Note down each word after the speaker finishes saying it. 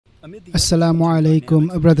Assalamu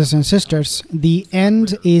alaikum, brothers and sisters. The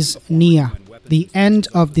end is near. The end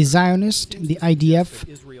of the Zionist, the IDF,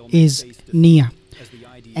 is near.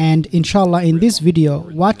 And inshallah, in this video,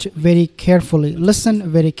 watch very carefully, listen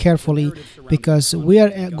very carefully, because we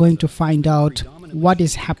are going to find out what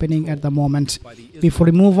is happening at the moment. Before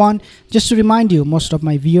we move on, just to remind you, most of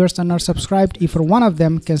my viewers are not subscribed. If you're one of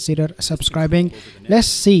them, consider subscribing. Let's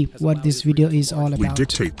see what this video is all about. We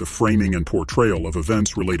dictate the framing and portrayal of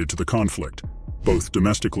events related to the conflict, both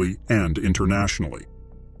domestically and internationally.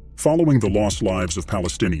 Following the lost lives of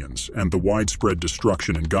Palestinians and the widespread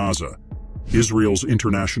destruction in Gaza, Israel's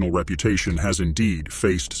international reputation has indeed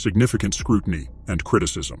faced significant scrutiny and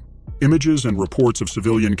criticism. Images and reports of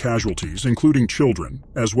civilian casualties, including children,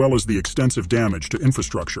 as well as the extensive damage to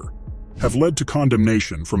infrastructure, have led to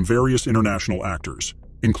condemnation from various international actors,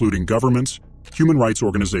 including governments, human rights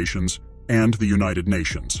organizations, and the United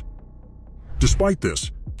Nations. Despite this,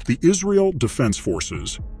 the Israel Defense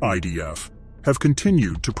Forces, IDF, have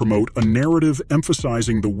continued to promote a narrative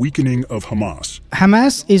emphasizing the weakening of Hamas.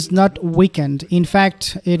 Hamas is not weakened. In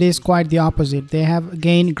fact, it is quite the opposite. They have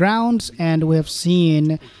gained grounds, and we have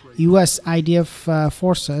seen U.S. IDF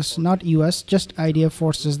forces, not U.S., just IDF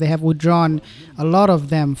forces. They have withdrawn a lot of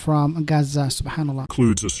them from Gaza, subhanAllah.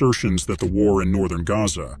 Includes assertions that the war in northern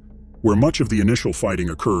Gaza, where much of the initial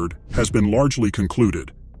fighting occurred, has been largely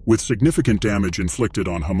concluded, with significant damage inflicted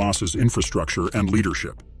on Hamas's infrastructure and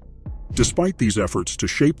leadership. Despite these efforts to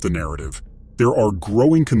shape the narrative, there are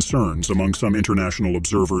growing concerns among some international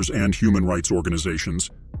observers and human rights organizations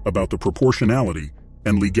about the proportionality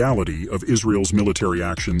and legality of Israel's military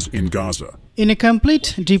actions in Gaza. In a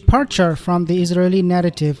complete departure from the Israeli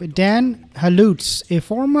narrative, Dan Halutz, a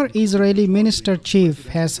former Israeli minister-chief,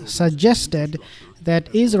 has suggested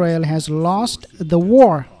that Israel has lost the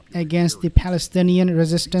war against the Palestinian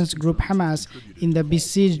resistance group Hamas in the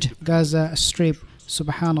besieged Gaza Strip.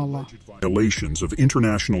 Subhanallah. Violations of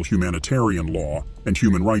international humanitarian law and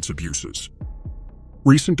human rights abuses.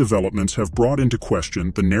 Recent developments have brought into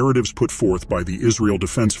question the narratives put forth by the Israel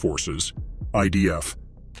Defense Forces, IDF,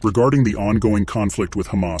 regarding the ongoing conflict with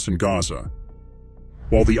Hamas in Gaza.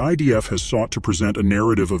 While the IDF has sought to present a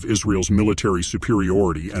narrative of Israel's military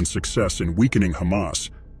superiority and success in weakening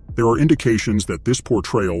Hamas, there are indications that this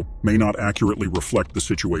portrayal may not accurately reflect the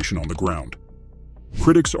situation on the ground.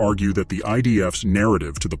 Critics argue that the IDF's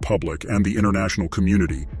narrative to the public and the international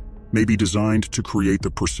community may be designed to create the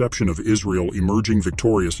perception of Israel emerging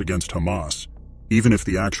victorious against Hamas, even if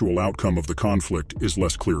the actual outcome of the conflict is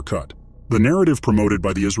less clear-cut. The narrative promoted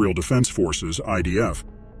by the Israel Defense Forces, IDF,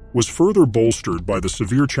 was further bolstered by the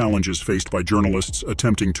severe challenges faced by journalists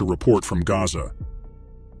attempting to report from Gaza.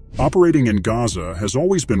 Operating in Gaza has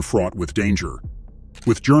always been fraught with danger,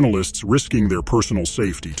 with journalists risking their personal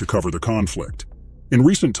safety to cover the conflict. In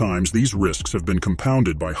recent times, these risks have been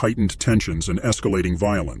compounded by heightened tensions and escalating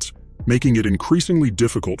violence, making it increasingly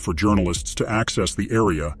difficult for journalists to access the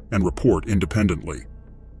area and report independently.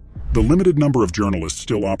 The limited number of journalists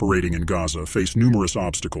still operating in Gaza face numerous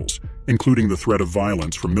obstacles, including the threat of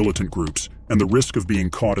violence from militant groups and the risk of being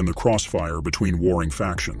caught in the crossfire between warring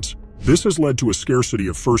factions. This has led to a scarcity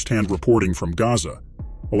of first-hand reporting from Gaza,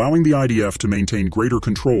 allowing the IDF to maintain greater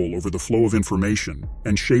control over the flow of information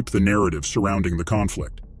and shape the narrative surrounding the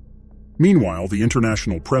conflict. Meanwhile, the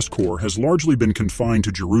International Press Corps has largely been confined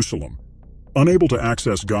to Jerusalem, unable to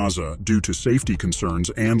access Gaza due to safety concerns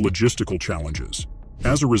and logistical challenges.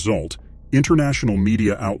 As a result, international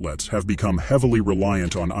media outlets have become heavily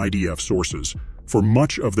reliant on IDF sources for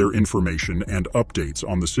much of their information and updates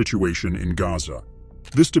on the situation in Gaza.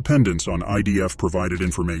 This dependence on IDF-provided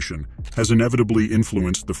information has inevitably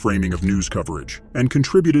influenced the framing of news coverage and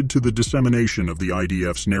contributed to the dissemination of the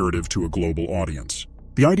IDF's narrative to a global audience.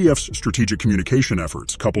 The IDF's strategic communication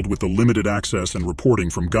efforts, coupled with the limited access and reporting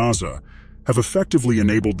from Gaza, have effectively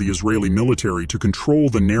enabled the Israeli military to control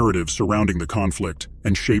the narrative surrounding the conflict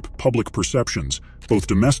and shape public perceptions, both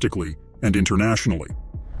domestically and internationally.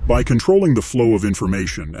 By controlling the flow of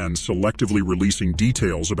information and selectively releasing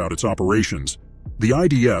details about its operations, the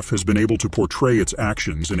IDF has been able to portray its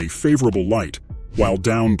actions in a favorable light while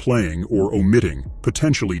downplaying or omitting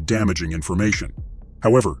potentially damaging information.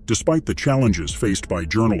 However, despite the challenges faced by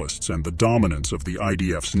journalists and the dominance of the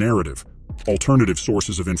IDF's narrative, alternative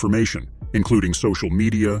sources of information, including social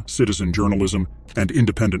media, citizen journalism, and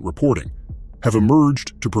independent reporting, have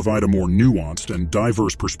emerged to provide a more nuanced and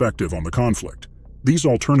diverse perspective on the conflict. These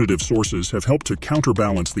alternative sources have helped to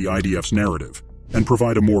counterbalance the IDF's narrative and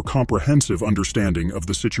provide a more comprehensive understanding of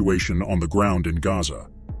the situation on the ground in Gaza.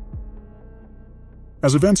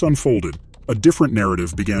 As events unfolded, a different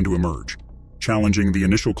narrative began to emerge. challenging the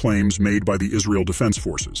initial claims made by the Israel Defense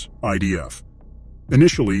Forces, IDF.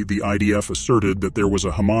 Initially, the IDF asserted that there was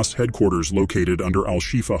a Hamas headquarters located under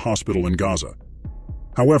Al-Shifa Hospital in Gaza.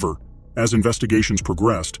 However, as investigations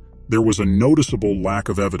progressed, there was a noticeable lack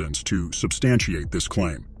of evidence to substantiate this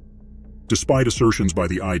claim. Despite assertions by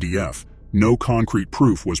the IDF, no concrete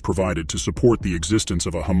proof was provided to support the existence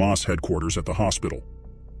of a Hamas headquarters at the hospital.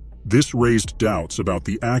 This raised doubts about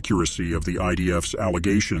the accuracy of the IDF's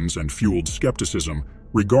allegations and fueled skepticism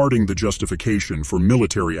regarding the justification for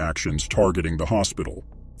military actions targeting the hospital.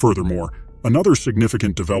 Furthermore, another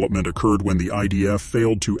significant development occurred when the IDF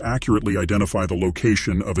failed to accurately identify the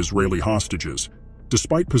location of Israeli hostages,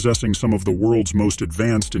 despite possessing some of the world's most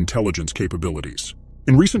advanced intelligence capabilities.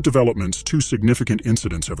 In recent developments, two significant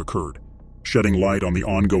incidents have occurred, shedding light on the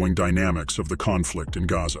ongoing dynamics of the conflict in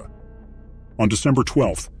Gaza. On December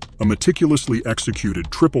 12th, a meticulously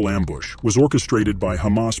executed triple ambush was orchestrated by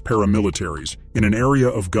Hamas paramilitaries in an area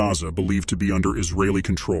of Gaza believed to be under Israeli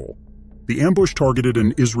control. The ambush targeted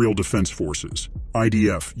an Israel Defense Forces,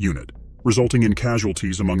 IDF, unit, resulting in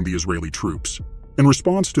casualties among the Israeli troops. In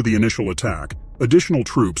response to the initial attack, additional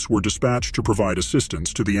troops were dispatched to provide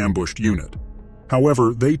assistance to the ambushed unit.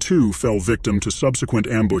 However, they too fell victim to subsequent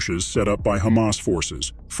ambushes set up by Hamas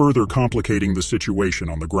forces, further complicating the situation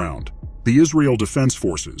on the ground. The Israel Defense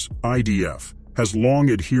Forces, IDF, has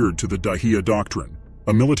long adhered to the Dajjal doctrine,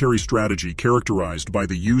 a military strategy characterized by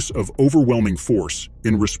the use of overwhelming force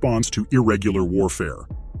in response to irregular warfare.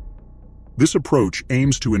 This approach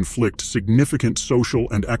aims to inflict significant social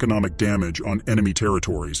and economic damage on enemy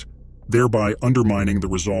territories, thereby undermining the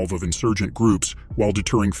resolve of insurgent groups while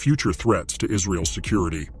deterring future threats to Israel's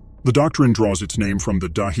security. The doctrine draws its name from the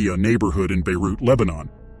Dahiyah neighborhood in Beirut, Lebanon,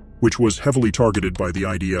 which was heavily targeted by the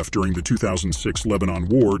IDF during the 2006 Lebanon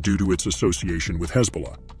War due to its association with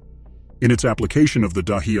Hezbollah. In its application of the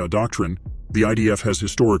Dahiyah doctrine, the IDF has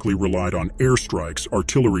historically relied on airstrikes,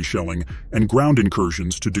 artillery shelling, and ground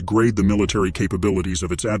incursions to degrade the military capabilities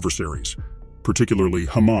of its adversaries, particularly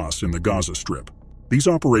Hamas in the Gaza Strip. These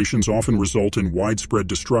operations often result in widespread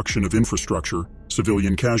destruction of infrastructure,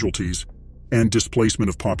 civilian casualties, and displacement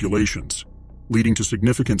of populations, leading to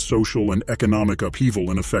significant social and economic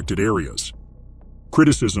upheaval in affected areas.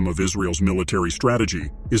 Criticism of Israel's military strategy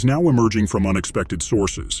is now emerging from unexpected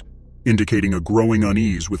sources, indicating a growing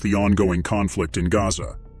unease with the ongoing conflict in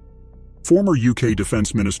Gaza. Former UK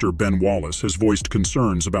Defense Minister Ben Wallace has voiced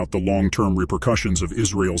concerns about the long-term repercussions of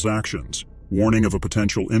Israel's actions, warning of a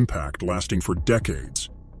potential impact lasting for decades.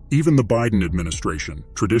 Even the Biden administration,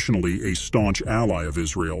 traditionally a staunch ally of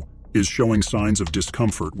Israel, is showing signs of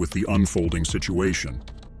discomfort with the unfolding situation.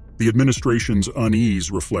 The administration's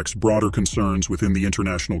unease reflects broader concerns within the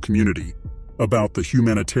international community about the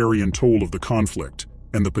humanitarian toll of the conflict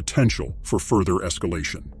and the potential for further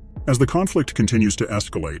escalation. As the conflict continues to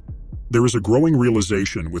escalate, there is a growing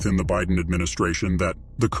realization within the Biden administration that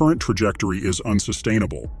the current trajectory is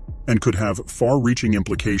unsustainable and could have far-reaching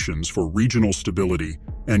implications for regional stability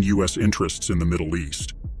and U.S. interests in the Middle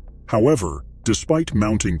East. However, despite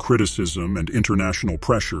mounting criticism and international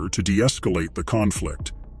pressure to de-escalate the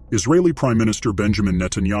conflict, Israeli Prime Minister Benjamin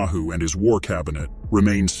Netanyahu and his war cabinet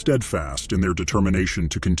remain steadfast in their determination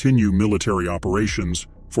to continue military operations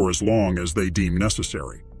for as long as they deem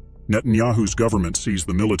necessary. Netanyahu's government sees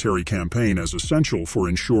the military campaign as essential for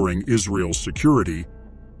ensuring Israel's security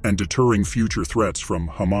and deterring future threats from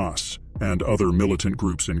Hamas and other militant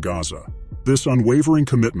groups in Gaza. This unwavering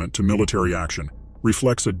commitment to military action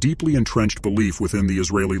reflects a deeply entrenched belief within the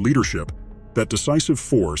Israeli leadership that decisive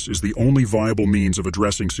force is the only viable means of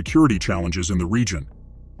addressing security challenges in the region.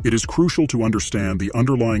 It is crucial to understand the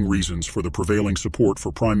underlying reasons for the prevailing support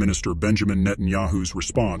for Prime Minister Benjamin Netanyahu's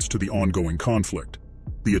response to the ongoing conflict.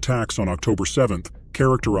 The attacks on October 7th,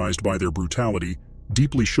 characterized by their brutality,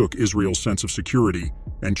 deeply shook Israel's sense of security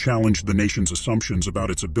and challenged the nation's assumptions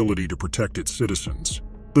about its ability to protect its citizens.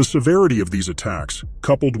 The severity of these attacks,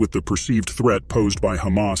 coupled with the perceived threat posed by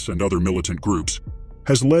Hamas and other militant groups,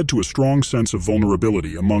 has led to a strong sense of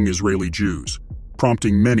vulnerability among Israeli Jews,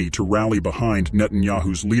 prompting many to rally behind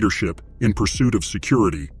Netanyahu's leadership in pursuit of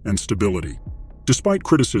security and stability. Despite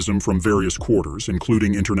criticism from various quarters,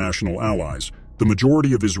 including international allies, the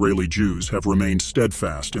majority of Israeli Jews have remained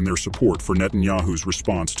steadfast in their support for Netanyahu's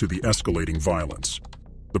response to the escalating violence.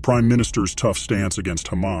 The Prime Minister's tough stance against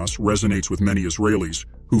Hamas resonates with many Israelis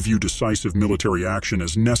who view decisive military action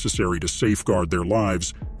as necessary to safeguard their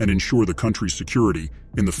lives and ensure the country's security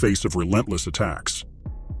in the face of relentless attacks.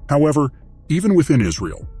 However, even within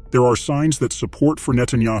Israel, there are signs that support for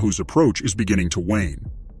Netanyahu's approach is beginning to wane.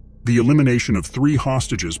 The elimination of 3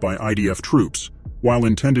 hostages by IDF troops, while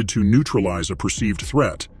intended to neutralize a perceived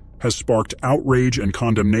threat, has sparked outrage and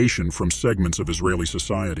condemnation from segments of Israeli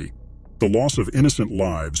society. The loss of innocent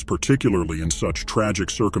lives, particularly in such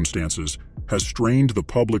tragic circumstances, has strained the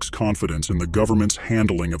public's confidence in the government's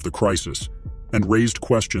handling of the crisis and raised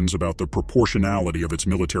questions about the proportionality of its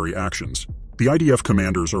military actions. The IDF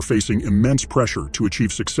commanders are facing immense pressure to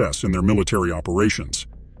achieve success in their military operations,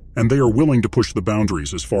 and they are willing to push the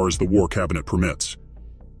boundaries as far as the war cabinet permits.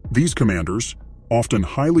 These commanders, often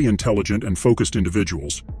highly intelligent and focused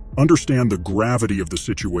individuals, understand the gravity of the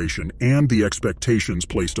situation and the expectations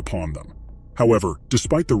placed upon them. However,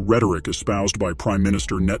 despite the rhetoric espoused by Prime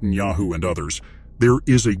Minister Netanyahu and others, there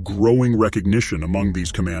is a growing recognition among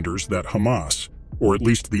these commanders that Hamas, or at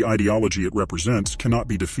least the ideology it represents, cannot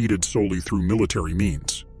be defeated solely through military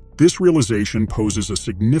means. This realization poses a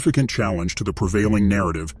significant challenge to the prevailing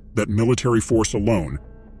narrative that military force alone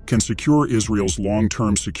can secure Israel's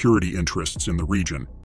long-term security interests in the region.